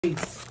I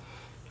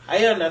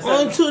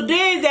understand. On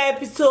today's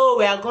episode,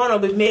 we are gonna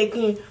be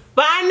making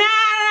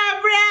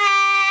banana bread.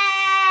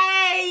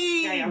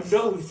 I am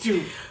done with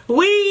you.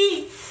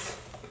 With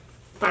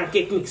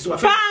pancake mix.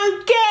 Pancake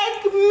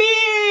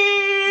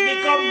mix.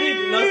 The company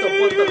did not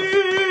support us.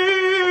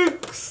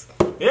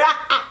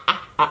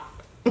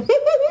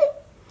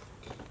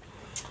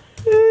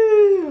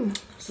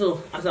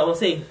 So, as I was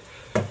saying,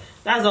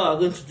 that's how we're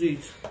going to do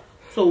it.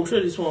 So we'll show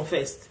this one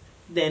first,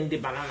 then the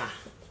banana.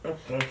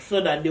 Okay.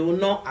 So that they will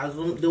not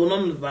assume, they will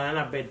not know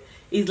banana bread.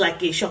 It's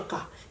like a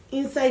shocker.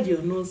 Inside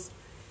your nose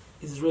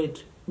is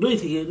red. Do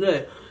it again.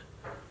 No.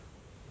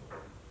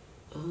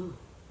 Oh,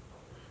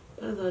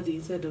 that's how the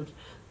inside of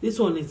this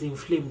one is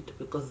inflamed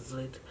because it's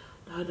red.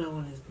 The other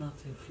one is not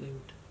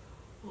inflamed.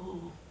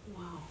 Oh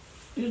wow!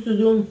 You to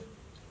do.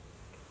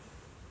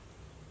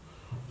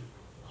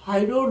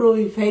 I don't know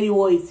if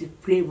anyone is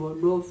inflamed or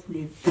no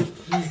flame.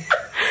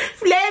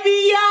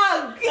 Flaming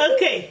young.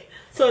 Okay.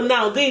 So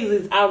now this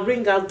is, I'll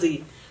bring out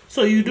the,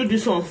 so you do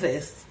this one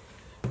first.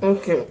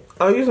 Okay,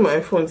 I'll use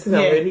my phone since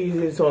I'm already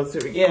using this one to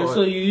record. Yeah,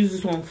 so you use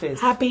this one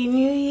first. Happy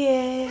New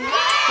Year.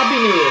 Happy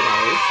New Year,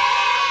 guys.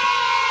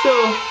 So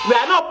we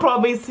are not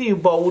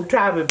promising, but we'll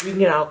try to be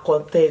bringing our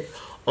content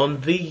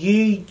on the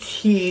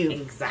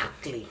YouTube.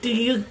 Exactly. Do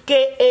you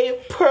get a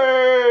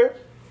purr?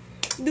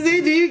 Do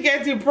you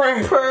get a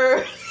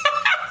purr?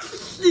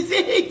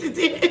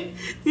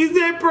 You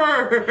say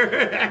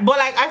purr. But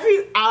like I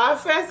feel our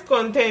first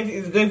content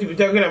is going to be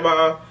talking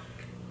about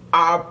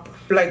our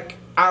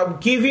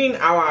giving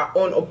our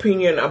own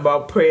opinion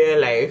about prayer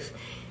life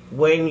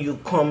when you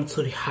come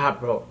to the Hard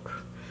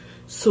Rock.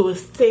 So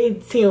stay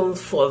tuned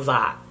for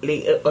that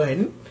later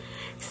on.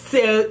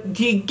 So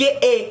you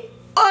get a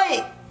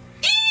oi.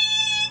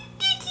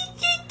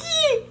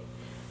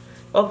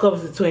 Welcome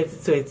to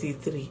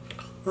 2023.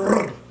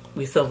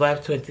 We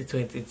survived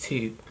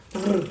 2022.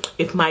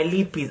 If my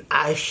lip is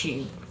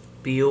ashy,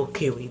 be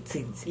okay with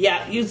it.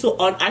 Yeah, you so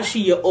on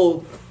ashy your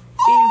own.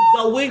 It's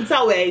the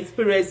winter we're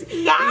experiencing.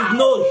 It's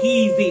no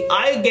easy.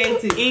 I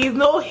get it. It's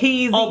no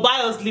easy. Or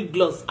buy us lip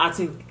gloss. I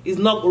think it's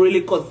not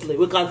really costly.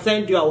 We can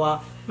send you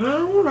our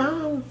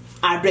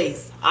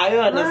address. I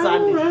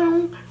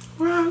understand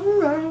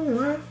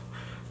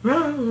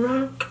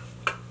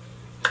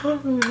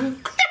it.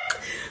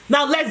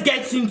 Now let's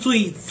get into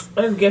it.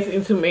 Let's get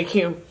into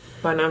making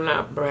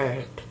banana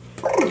bread.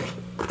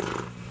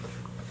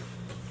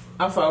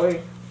 Half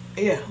away.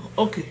 Yeah.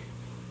 Okay.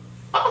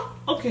 Ah.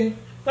 Okay.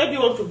 Where do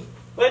you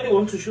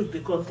want to shoot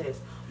the content?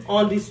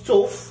 On the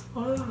stove.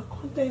 Oh,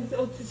 content.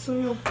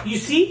 You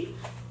see?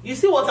 You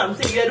see what I'm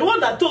saying? You're the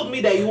one that told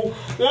me that you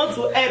want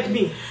to help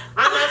me, and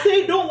I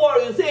say don't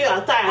worry. You say you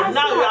are tired.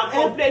 Now you are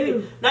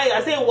complaining. Now you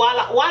are saying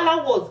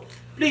wala what?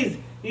 Please,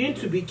 you need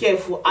to be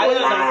careful. I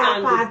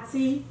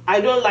understand. I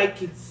don't like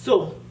it.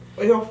 So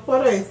your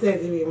father is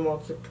sending me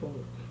multiple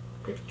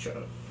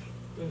pictures.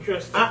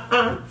 Interesting.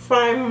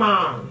 Fine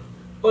man.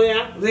 Oh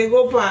yeah, they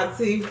go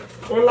party.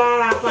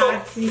 Olara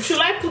party. So,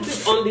 should I put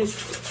it on this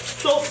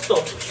stove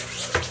top?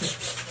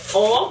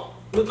 Or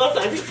because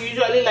I think you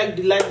usually like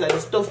the light that the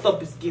stove top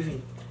is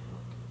giving.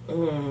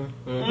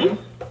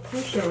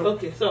 Sure.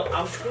 Okay, so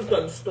I'll put it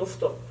on the stove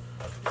top.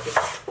 Okay.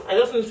 I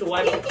just need to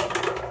wipe it.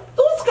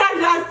 Don't scratch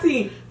that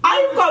thing.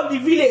 I come the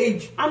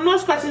village. I'm not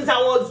scratching it. I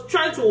was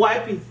trying to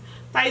wipe it.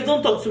 But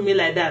don't talk to me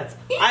like that.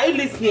 Are you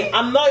listening?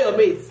 I'm not your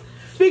mate.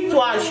 Speak to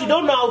her. She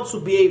don't know how to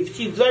behave.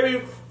 She's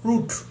very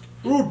rude.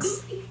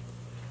 Rudeness.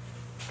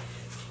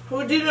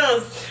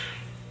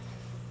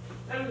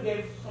 Let me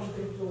get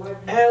something to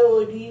wipe.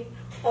 Woody,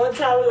 on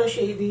travel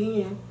shady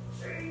here.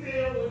 I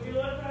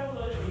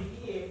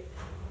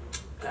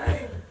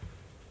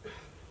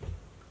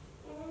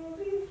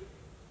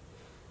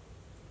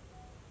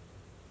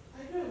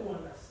don't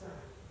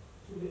understand,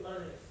 to be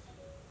honest.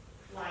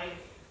 Like,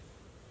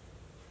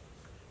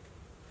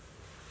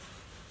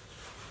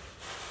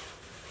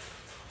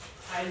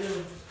 I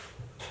don't.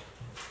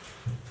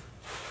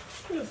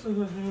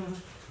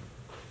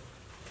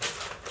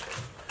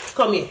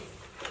 Come here.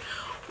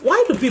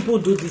 Why do people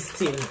do this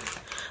thing?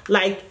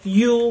 Like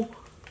how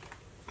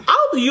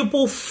do you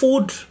put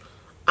food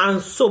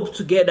and soap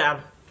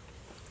together?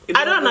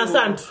 I don't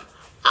understand.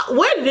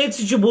 Where did they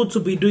teach you to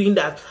be doing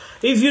that?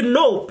 If you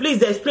know, please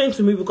explain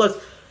to me, because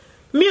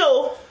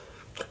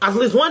at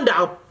least one day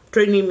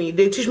training me,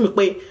 they teach me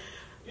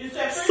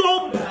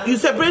soap. You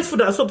separate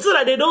food and soap so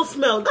that they don't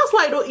smell. That's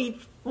why I don't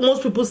eat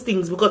most people's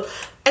things, because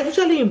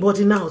especially in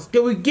boarding house they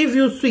will give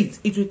you sweets,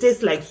 it will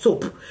taste like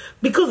soap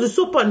because the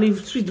soap and the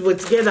sweet were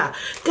together.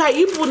 Guy,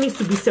 people need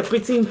to be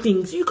separating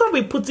things. You can't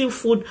be putting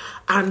food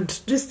and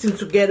this thing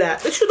together.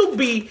 They shouldn't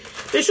be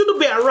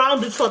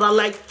around each other,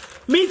 like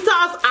meters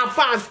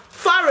apart,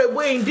 far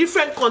away in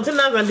different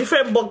containers and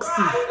different boxes.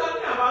 Are you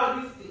talking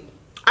about this thing?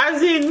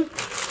 As in,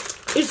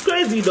 it's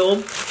crazy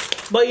though,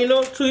 but you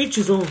know, to each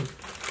his own.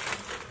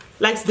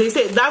 Like they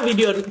say, that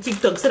video on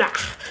TikTok said that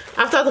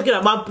after talking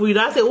about Puri,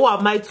 I say, who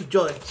am I to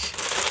judge?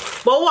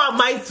 But who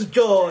am I to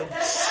judge?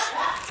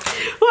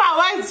 Who am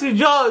I to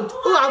judge?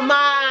 Who am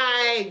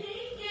I?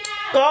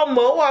 Come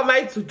on, who am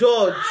I to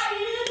judge?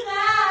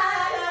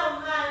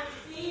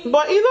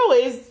 But either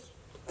ways,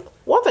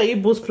 what are you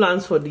both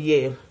plans for the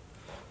year?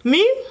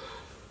 Me,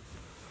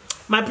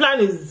 my plan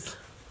is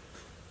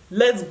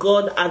let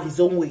God have his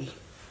own way.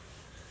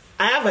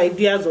 I have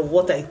ideas of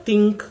what I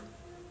think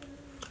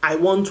I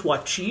want to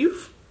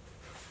achieve,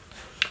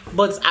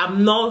 but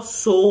I'm not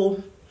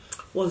so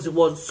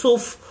so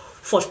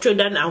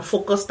frustrated and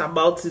focused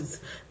about it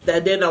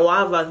that then I will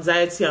have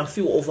anxiety and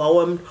feel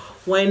overwhelmed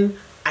when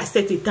I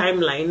set a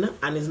timeline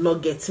and it's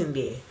not getting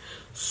there.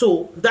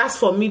 So that's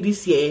for me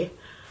this year.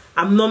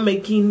 I'm not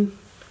making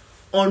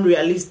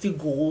unrealistic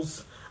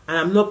goals and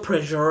I'm not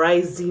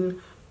pressurizing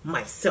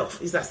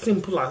myself. It's as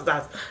simple as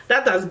that.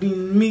 That has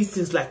been me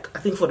since, like, I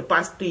think for the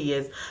past 3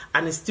 years,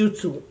 and it's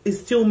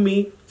still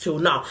me till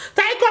now.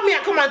 Tai, come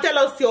here, come and tell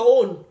us your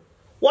own.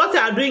 What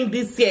are you doing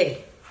this year?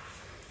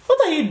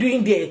 What are you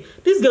doing there?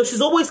 This girl, she's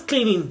always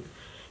cleaning.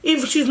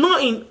 If she's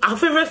not in, her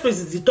favorite place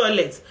is the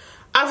toilet.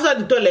 After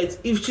the toilet,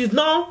 if she's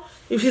not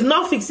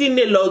fixing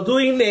nail or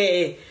doing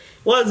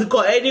what's it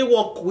called, any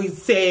work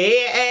with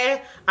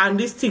hair and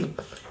this thing,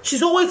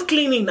 she's always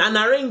cleaning and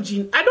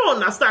arranging. I don't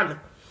understand.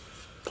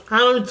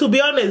 And to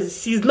be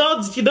honest, she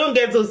don't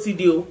get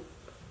OCD.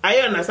 I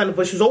understand,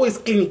 but she's always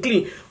clean.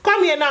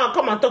 Come here now,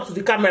 come and talk to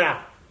the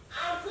camera.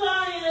 I'm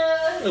coming.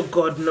 Oh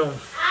God, no.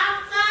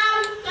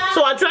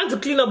 So I'm trying to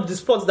clean up the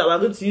spots that we're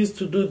going to use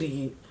to do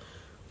the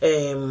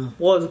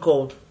what's it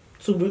called,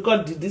 to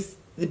record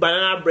the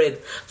banana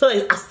bread, so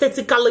it's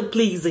aesthetically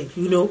pleasing,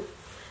 you know.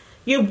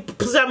 You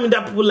tell me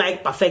that people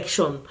like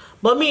perfection,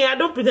 but me, I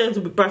don't pretend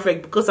to be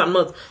perfect because I'm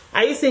not.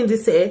 Are you saying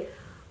this here?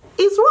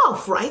 It's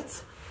rough,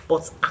 right?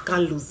 But I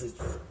can't lose it.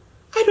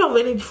 I don't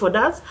have energy for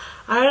that.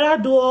 I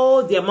rather do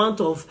all the amount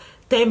of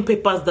 10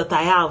 papers that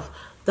I have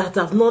that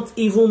have not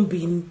even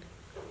been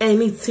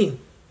anything.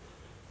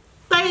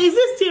 Like, is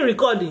this still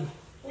recording?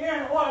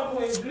 Yeah, what?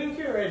 It's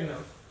blinking red now.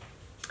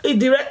 It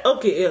direct.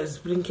 Okay, yeah, it's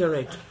blinking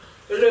red.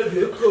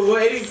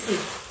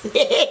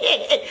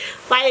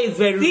 Fire is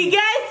very. The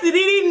guys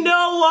didn't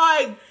know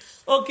what.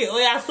 Okay, oh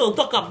yeah. So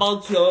talk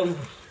about your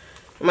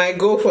my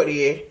goal for the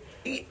year.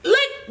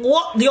 Like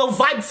what your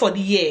vibe for the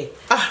year?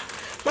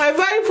 My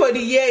vibe for the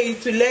year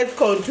is to let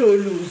control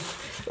loose.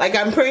 Like,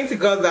 I'm praying to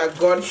God that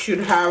God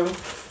should have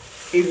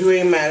his way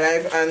in my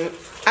life, and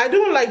I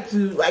don't like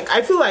to, like,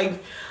 I feel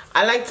like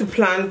I like to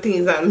plan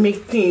things and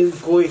make things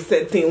go a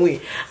certain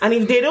way, and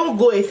if they don't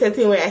go a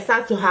certain way, I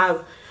start to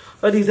have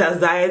all this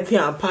anxiety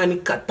and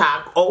panic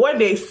attack. Or when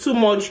there's too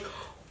much,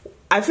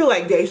 I feel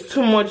like there's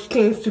too much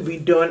things to be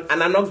done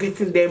and I'm not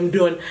getting them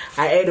done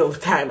ahead of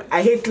time.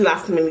 I hate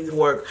last minute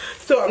work.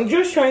 So I'm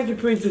just trying to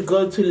pray to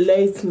God to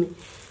let me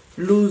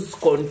lose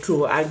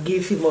control and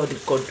give him all the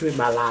control in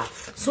my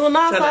life. So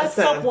now I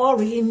stop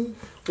worrying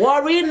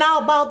now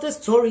about the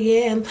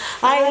story, and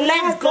I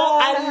let go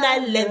and I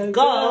let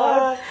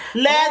God.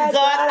 Let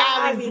God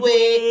have his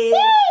way.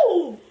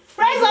 Woo!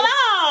 Praise the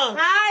Lord!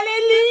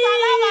 Hallelujah!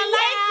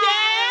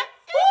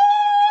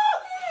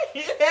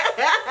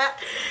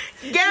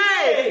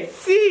 Guys,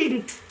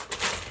 see,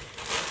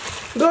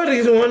 God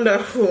is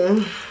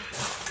wonderful.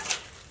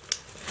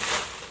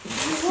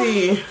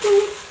 See, you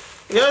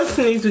just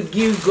need to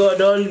give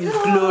God all his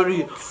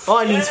glory,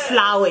 all his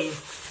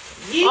flowers.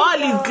 All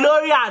his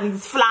glory and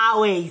his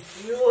flowers.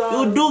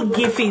 You do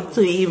give it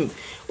to him.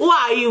 Who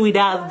are you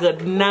without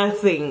God?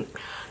 Nothing.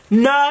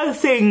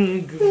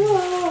 Nothing.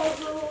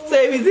 So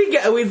if you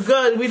think with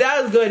God,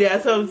 without God,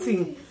 there's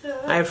something.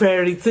 My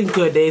friend, rethink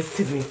your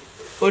destiny.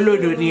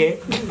 Olodoni.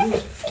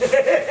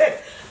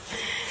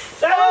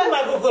 That was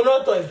my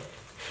coconut oil.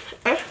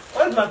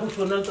 What's my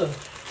coconut oil?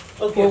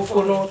 Okay,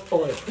 coconut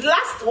oil.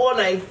 Last one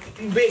I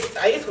baked,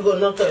 I used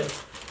coconut oil.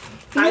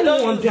 I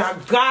don't want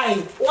that guy.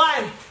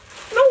 Why?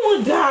 No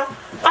wonder.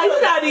 I know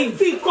that the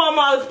thing come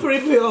out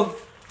premium.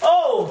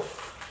 Oh,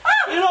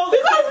 you know,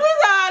 because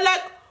these are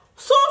like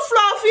so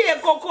fluffy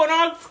and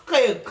coconut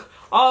cake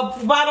or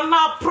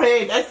banana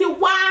bread. I say,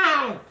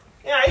 wow.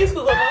 Yeah, I use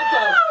coconut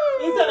oil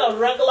instead of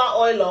regular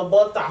oil or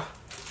butter.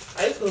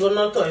 I use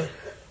coconut oil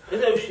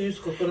instead of use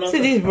coconut oil. See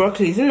this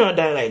broccoli, is it not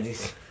done like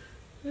this?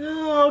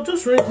 No, I'll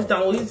just rinse it and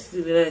we'll eat it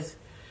to the rest.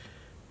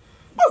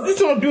 What's this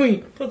one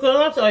doing?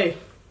 Coconut oil.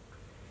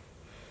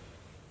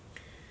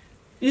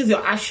 Use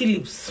your ashy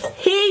lips.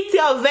 Heat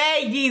your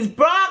veggies.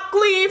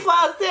 Broccoli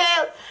for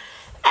sale.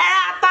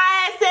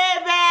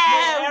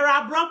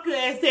 Era broccoli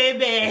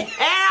SAB.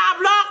 Era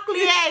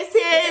broccoli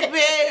SAB.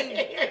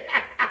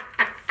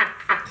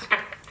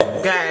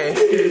 Guys.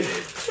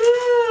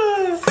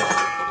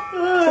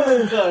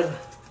 Oh God.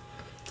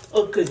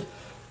 Okay.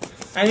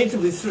 I need to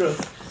be serious.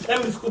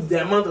 Let me scoop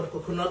the amount of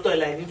coconut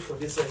oil I need for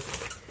this one.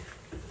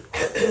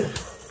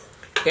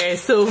 Okay,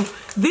 so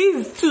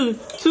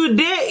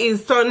today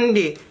is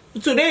Sunday.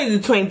 Today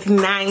is the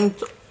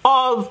 29th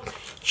of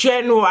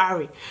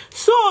January.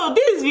 So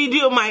this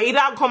video might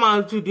either come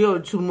out today or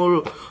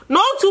tomorrow.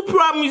 Not to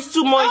promise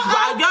too much, but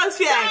I just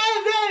feel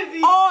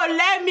like, oh,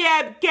 let me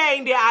help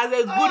Kende as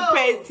a good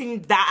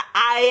person that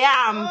I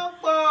am.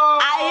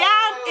 I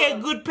am a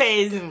good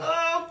person.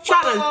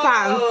 Try to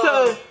stand.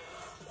 So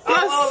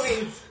just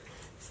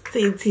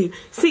sensitive.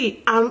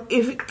 See,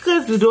 if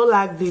because you don't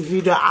like the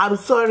video, I'm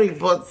sorry,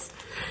 but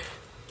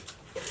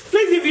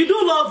please, if you do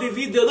love the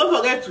video, don't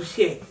forget to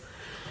share.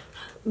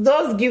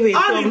 Just give a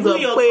thumbs up.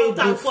 Your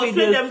contact,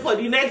 frustrate them for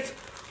the next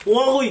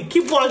 1 week.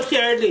 Keep on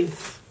sharing it.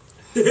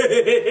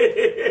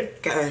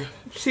 Okay.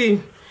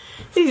 See,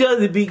 it's just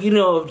the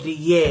beginning of the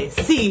year.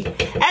 See,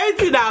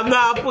 everything that I'm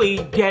not putting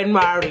in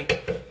January,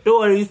 don't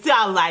worry, you still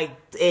have like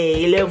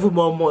 11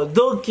 more months.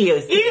 Don't kill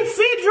yourself. If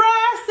he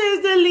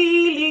dresses the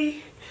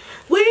lily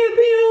with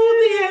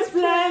beauty and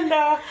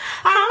splendor,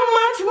 how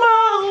much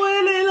more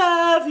will he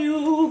love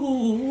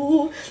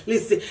you?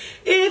 Listen,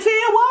 if he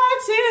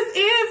watches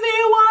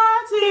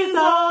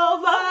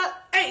over,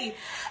 hey,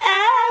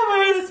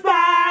 every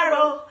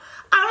sparrow,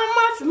 how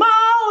much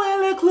more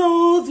will he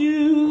clothe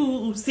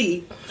you?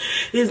 See,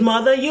 his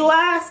mother you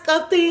ask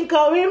or think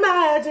or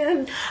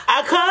imagine,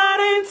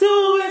 according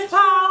to his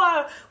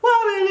power,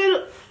 what will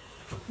it?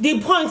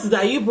 The point is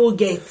that you people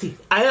get it.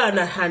 I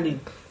understand it.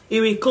 He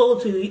will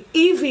clothe you.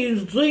 If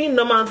he's doing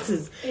normal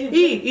things,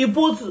 he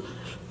puts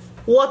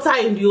water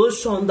in the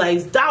ocean that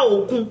is that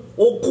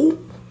okun,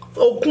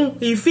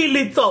 he fill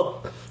it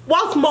up.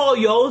 What's more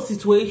your own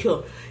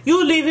situation?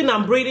 You living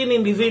and breathing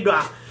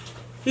individual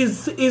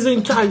is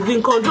in charge, is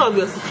in control of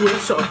your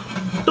situation.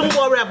 Don't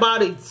worry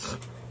about it.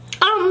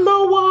 I'm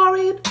not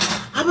worried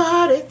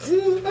about it,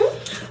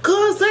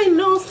 cause I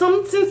know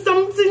something.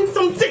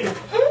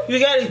 You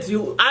get it?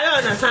 I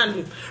understand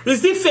it.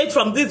 Receive faith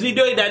from this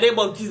video in the name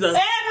of Jesus.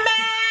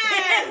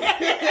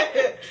 Amen.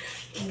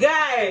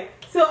 Guys,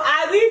 so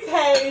at this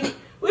end,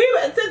 we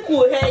think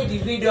we'll end the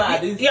video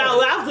at this point. We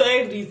have to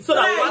end it so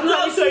that we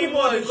can show you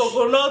more the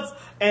coconut,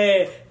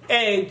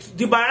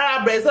 the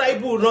banana bread, so that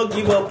people will not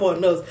give up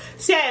on us.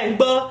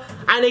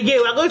 And again,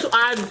 we're going to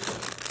add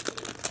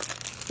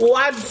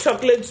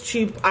chocolate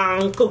chip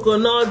and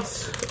coconut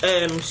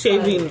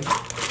shaving,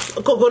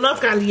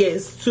 coconut candy,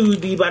 yes, to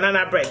the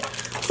banana bread.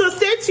 So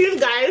stay tuned,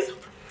 guys.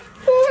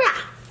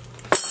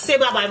 Say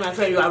bye bye, my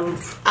friend. You are rude.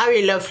 Have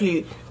a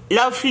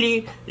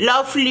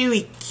lovely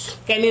week.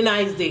 Any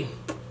nice day.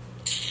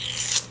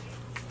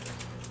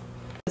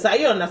 So are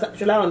you on the,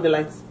 should I on the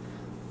lights?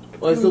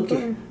 Or it's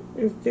okay?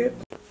 It's dead.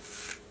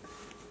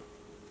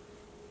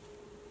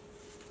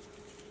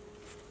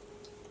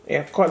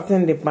 You're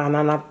cutting the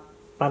banana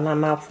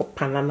for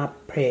banana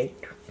bread.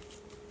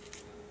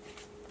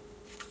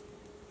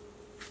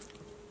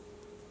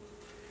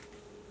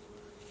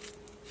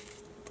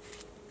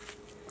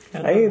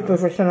 Are you a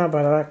professional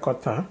banana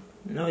cutter?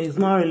 No, it's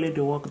not really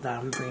the work that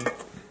I'm doing.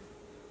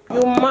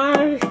 You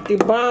mash the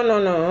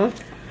banana.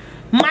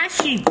 Mash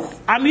it.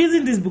 I'm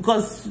using this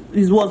because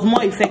it was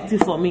more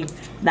effective for me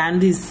than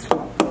this.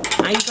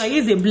 And you can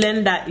use a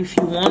blender if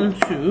you want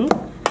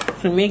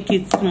to make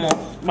it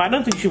smooth. But I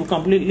don't think it should be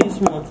completely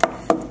smooth.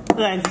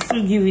 So I just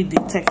will give it the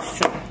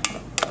texture.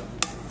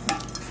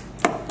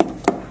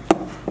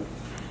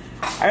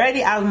 I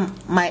already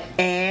have my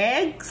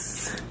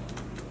eggs.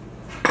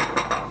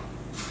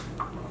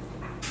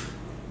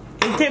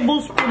 A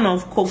tablespoon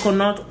of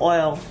coconut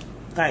oil,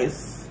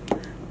 guys.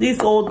 This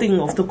whole thing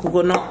of the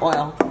coconut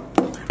oil.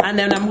 And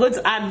then I'm going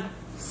to add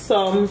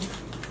some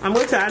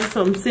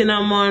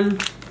cinnamon,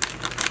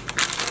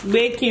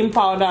 baking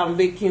powder and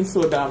baking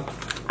soda,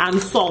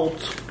 and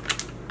salt,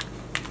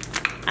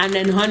 and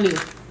then honey.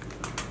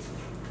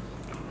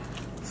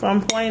 So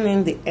I'm pouring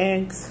in the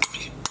eggs.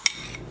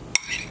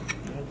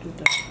 I'll do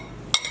that.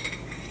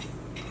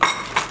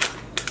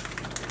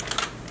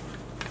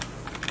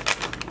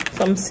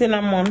 Some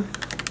cinnamon.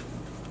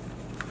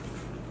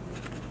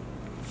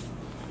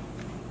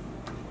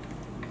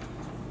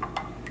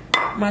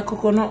 My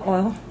coconut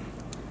oil.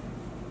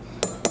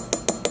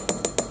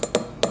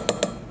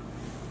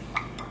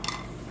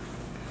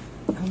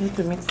 I need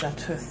to mix that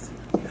first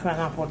before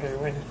I put the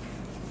ring.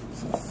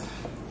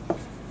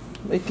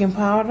 Baking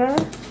powder,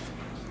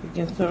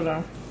 baking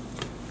soda.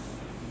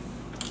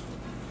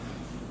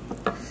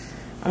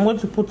 I'm going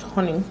to put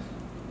honey.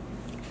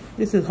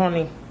 This is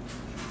honey.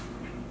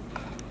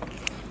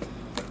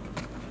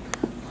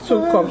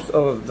 2 cups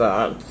of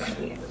that.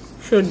 Yes.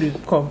 Show the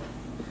cup.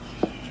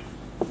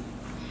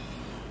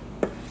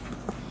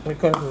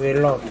 Because it's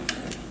a lot.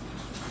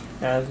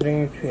 I was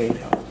bringing it to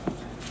 8 hours.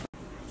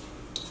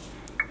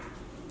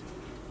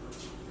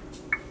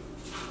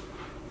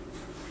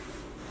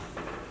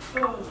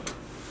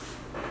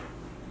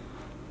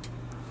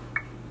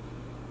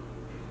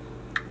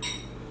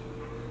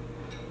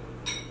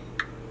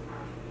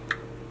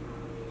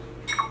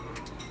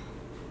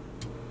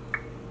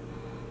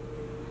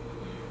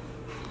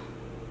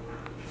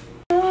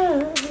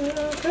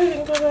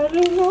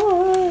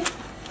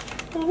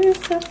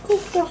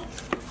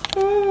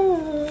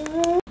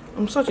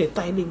 I'm such a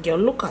tidy girl.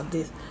 Look at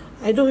this.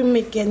 I don't even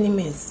make any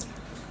mess.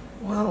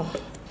 Wow.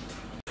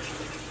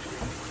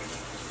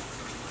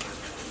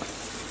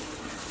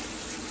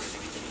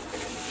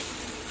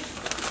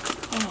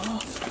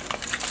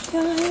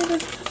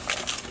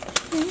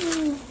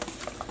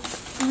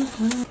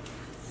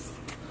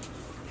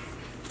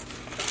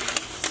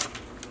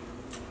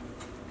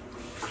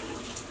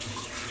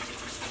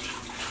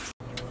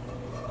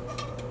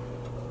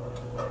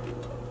 What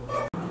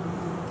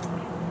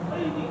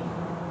do you think?